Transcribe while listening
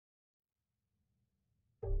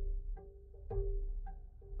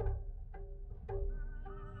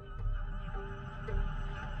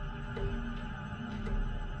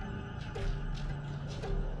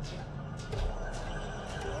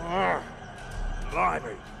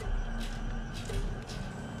Blimey.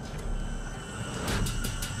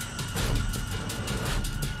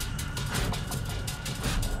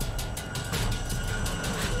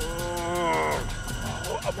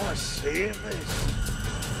 What am I seeing this?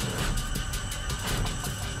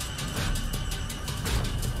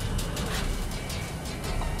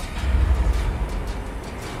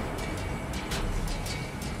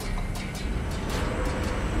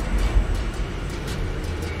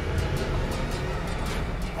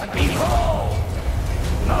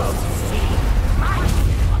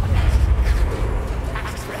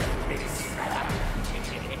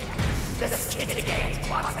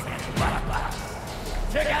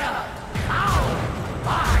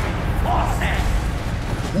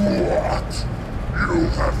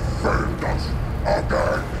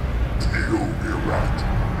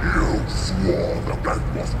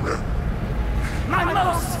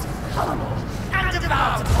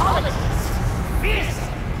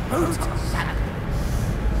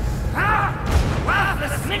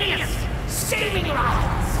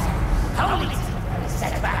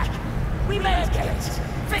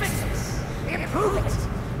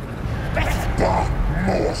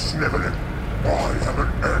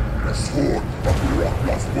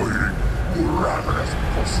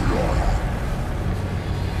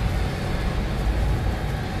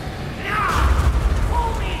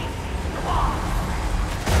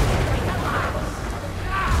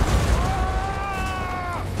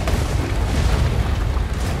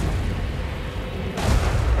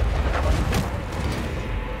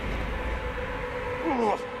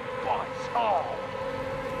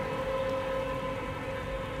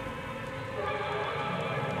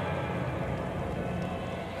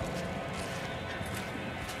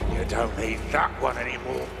 Don't need that one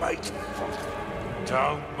anymore, mate.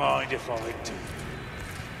 Don't mind if I do.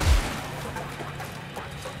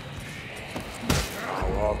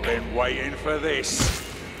 Oh, I've been waiting for this.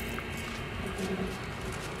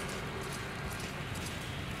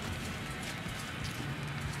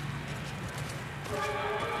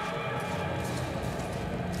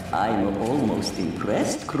 I'm almost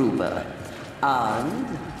impressed, Kruber.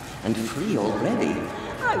 Armed and free already.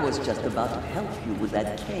 I was just about to help you with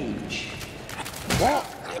that cage. What?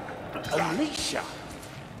 Alicia?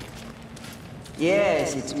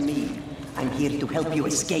 Yes, it's me. I'm here to help you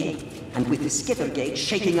escape. And with the Skittergate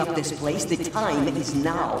shaking up this place, the time is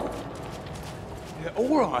now. Yeah,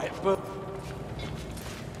 all right, but...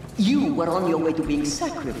 You were on your way to being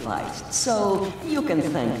sacrificed, so you can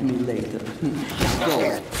thank me later. Now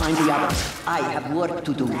go, find the others. I have work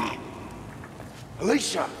to do.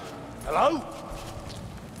 Alicia! Hello?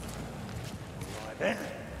 Then.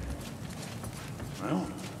 Well,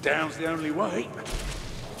 down's the only way.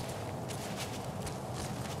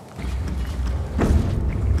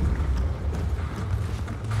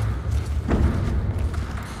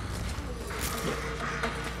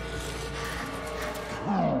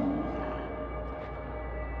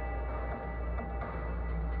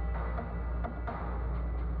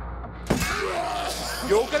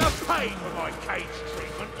 You're gonna pay for my cage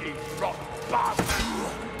treatment, you rotten bastard!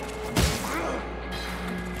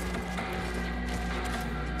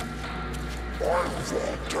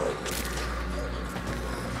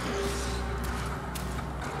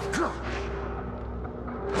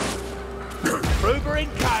 Ruber in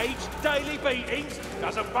cage, daily beatings,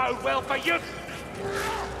 doesn't bode well for you.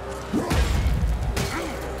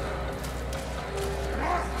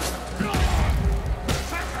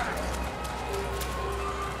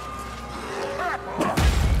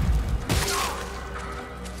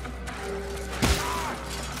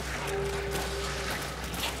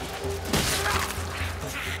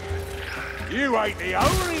 You ain't the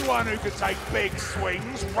only one who can take big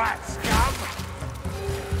swings, rat scum!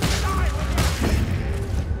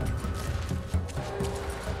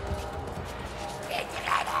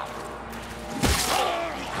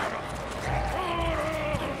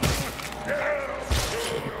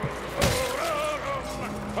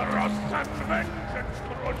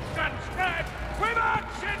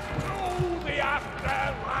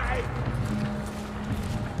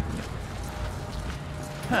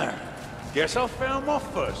 Guess I found my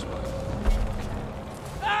first one.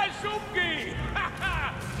 Zungi!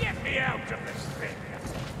 Get me out of this thing!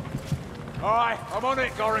 Aye, I'm on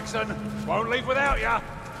it, Gorrickson. Won't leave without ya.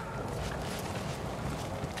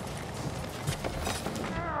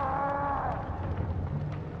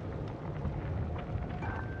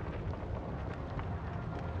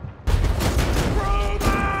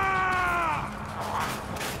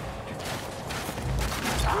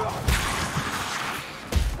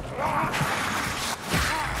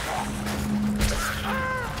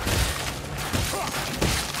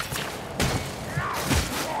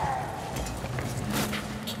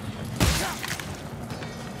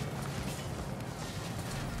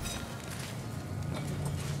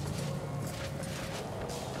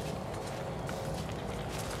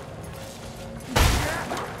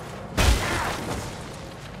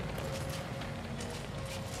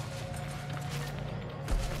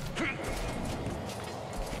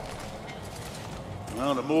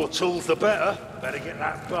 more tools, the better. Better get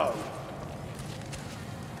that bow.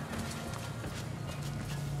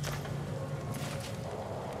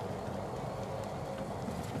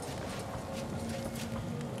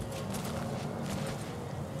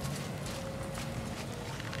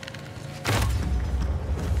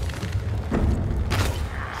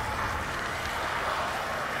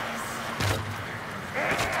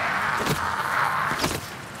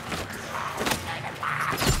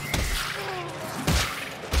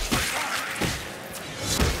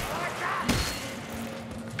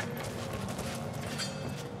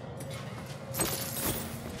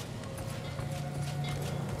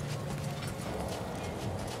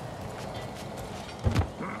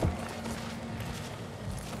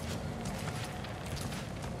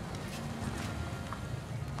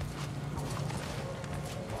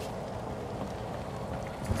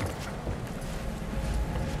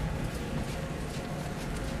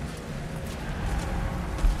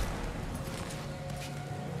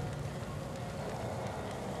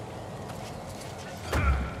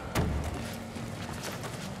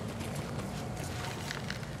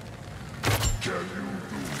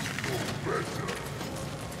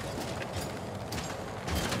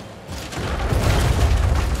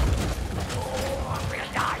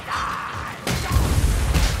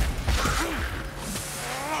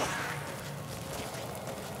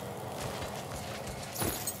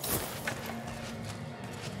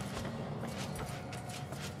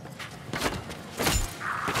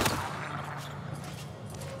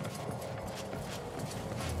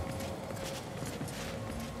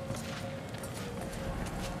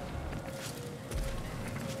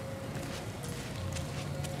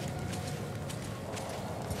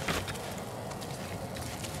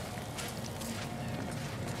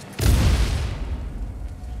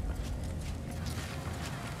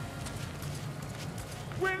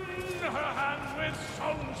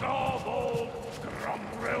 Sons of old,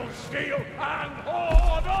 Gromrel steel and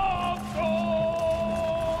hoard of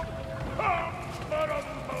gold!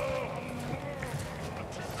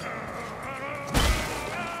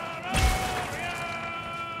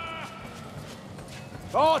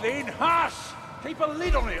 Bardin, hush! Keep a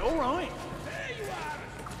lid on it, all right? There you are!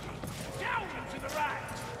 Down and to the right!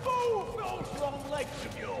 Move those long legs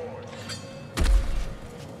of yours!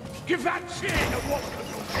 Give that chin a walk of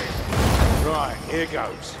your chin! Right, here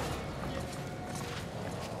goes.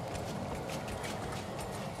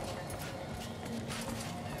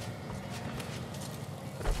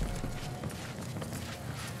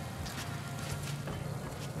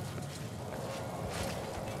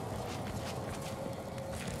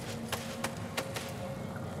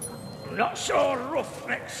 Not so rough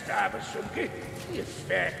next stab, Sunky. You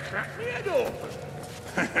fair crack me head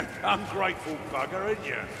open. Ungrateful bugger, ain't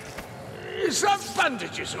you? Is that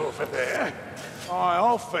bandages over there? Aye,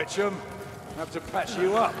 I'll fetch them. Have to patch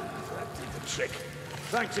you up. That did the trick.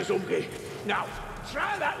 Thanks, Azungi. Now,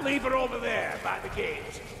 try that lever over there, by the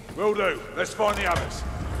gate. Will do. Let's find the others.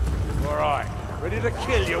 All right. Ready to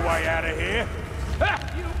kill your way out of here? Ha!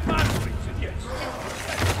 You monsters, and yes.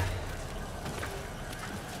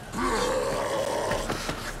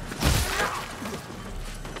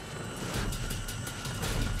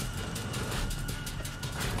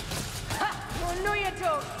 No, you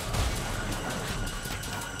don't.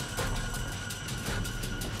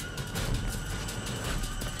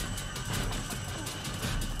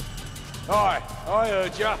 Aye, I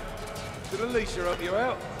heard ya. Did Alicia help you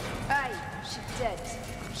out? Aye, she did.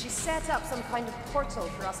 She set up some kind of portal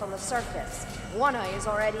for us on the surface. One Eye is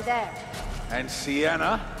already there. And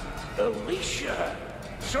Sienna? Alicia?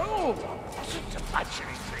 So, wasn't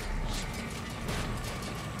imagining things.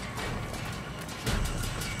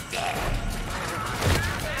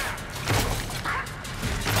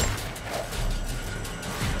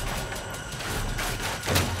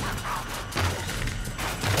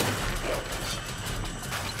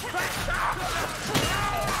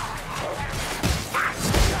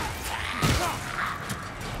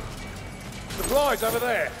 Supplies over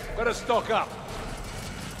there. Better stock up.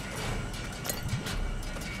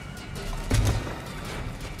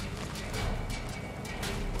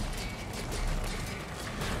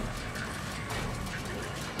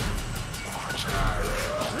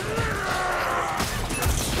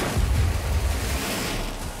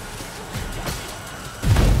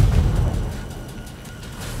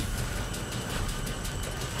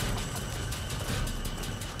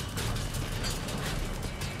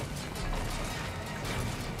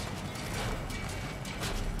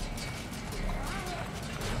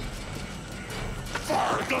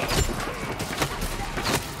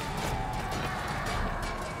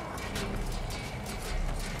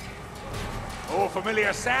 All for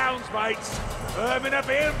familiar sounds, mates. Vermin are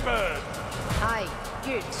being burned. Aye,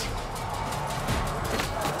 good.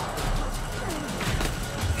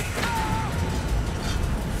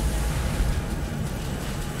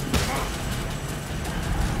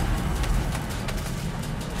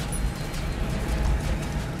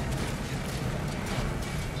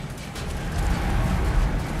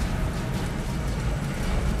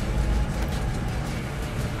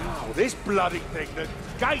 This bloody thing, the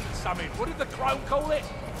gate, something. What did the crone call it?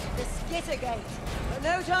 The Skitter Gate. But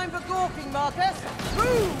no time for gawking, Marcus.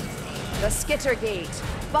 Move! The Skitter Gate.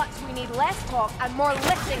 But we need less talk and more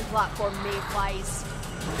lifting platform, mayflies.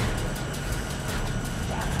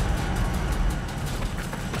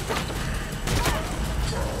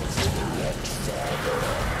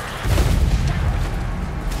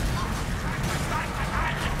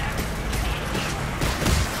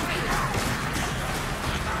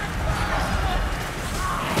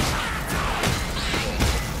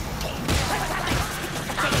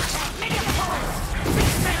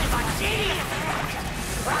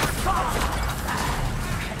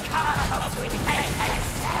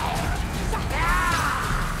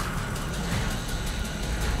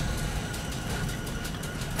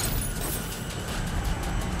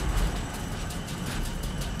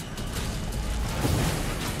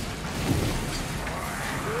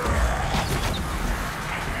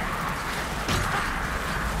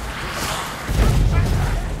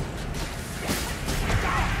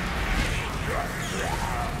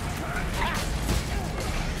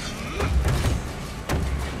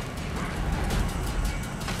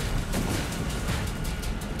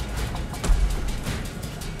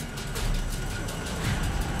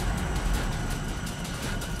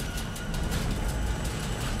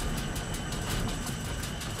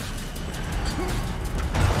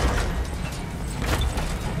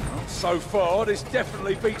 So far, this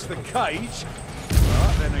definitely beats the cage.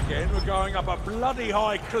 But then again, we're going up a bloody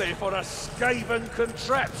high cliff on a Skaven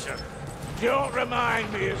contraption. Don't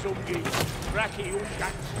remind me of some cracky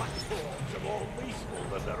uncat platforms are more lethal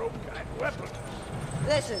than their uncat weapons.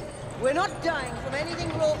 Listen, we're not dying from anything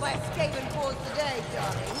wrought by Skaven paws today,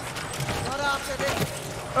 darlings. Not after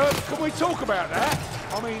this. Can we talk about that?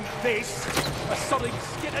 I mean, this, a solid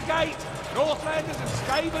Skittergate, Northlanders and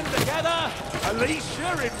Skaven together,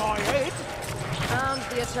 Alicia in my head. And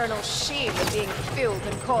the eternal shame of being filled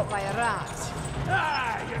and caught by a rat.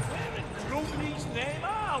 Ah, you're wearing Grumley's name,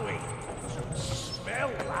 are we? Doesn't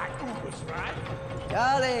smell like Ubers, right?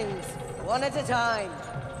 Darlings, one at a time.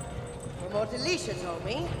 From what Alicia told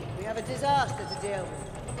me, we have a disaster to deal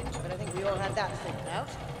with. But I think we all had that figured out.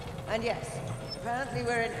 And yes, apparently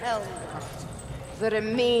we're in Helmgart. The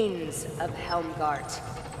remains of Helmgart.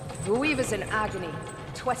 The weave is in agony,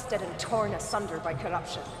 twisted and torn asunder by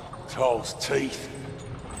corruption. Toll's teeth.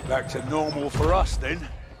 Back to normal for us, then.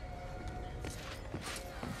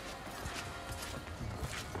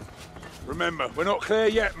 Remember, we're not clear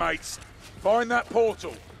yet, mates. Find that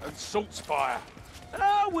portal and Saltspire.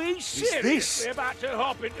 Are we seriously about to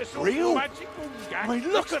hop into some real? magic moon gang? I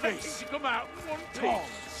mean, look at this! To come out in one Tom,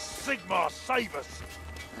 piece. Sigmar, save us!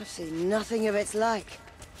 I've seen nothing of its like.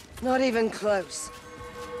 Not even close.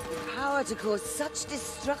 The power to cause such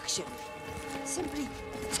destruction. Simply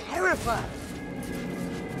terrifying.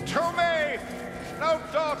 To me! No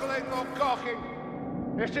dawdling or gawking.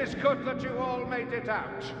 It is good that you all made it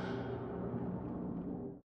out.